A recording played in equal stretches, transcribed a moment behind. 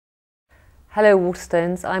Hello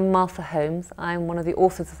Waterstones, I'm Martha Holmes. I'm one of the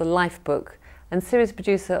authors of the Life book and series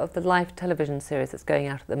producer of the Life television series that's going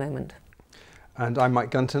out at the moment. And I'm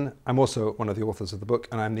Mike Gunton. I'm also one of the authors of the book,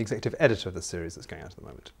 and I'm the executive editor of the series that's going out at the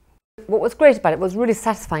moment. What was great about it, what was really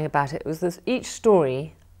satisfying about it, was that each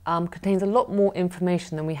story contains a lot more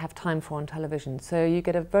information than we have time for on television. So you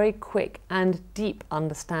get a very quick and deep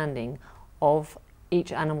understanding of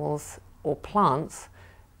each animal's or plant's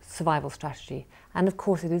survival strategy. And of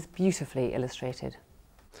course it is beautifully illustrated.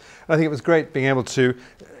 I think it was great being able to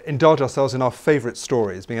indulge ourselves in our favourite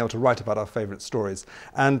stories, being able to write about our favourite stories.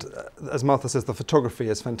 And as Martha says, the photography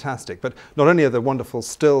is fantastic. But not only are there wonderful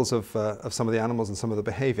stills of some of the animals and some of the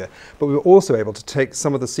behaviour, but we were also able to take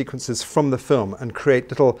some of the sequences from the film and create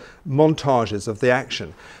little montages of the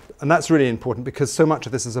action. And that's really important because so much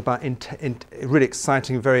of this is about really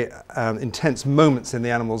exciting, very intense moments in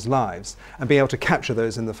the animals' lives. And being able to capture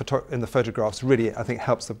those in the photographs really, I think,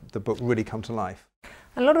 helps the book really come to life.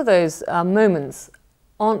 A lot of those moments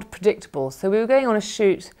aren't predictable. So we were going on a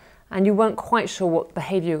shoot and you weren't quite sure what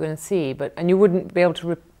behaviour you were going to see, and you wouldn't be able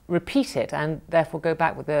to repeat it and therefore go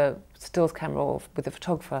back with the stills camera or with the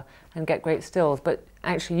photographer and get great stills. But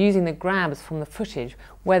actually using the grabs from the footage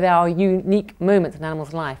where there are unique moments in an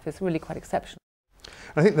animal's life is really quite exceptional.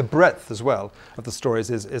 I think the breadth as well of the stories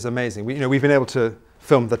is amazing. We've been able to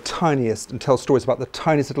film the tiniest and tell stories about the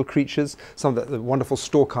tiniest little creatures, some of the wonderful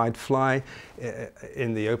stalk-eyed fly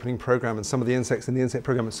in the opening programme, and some of the insects in the insect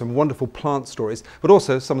programme, and some wonderful plant stories, but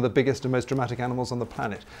also some of the biggest and most dramatic animals on the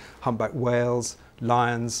planet. Humpback whales,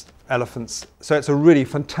 lions, elephants. So it's a really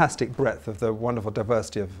fantastic breadth of the wonderful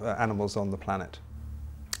diversity of animals on the planet.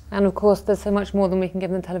 And of course there's so much more than we can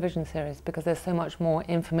give in the television series because there's so much more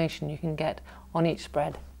information you can get on each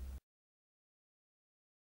spread.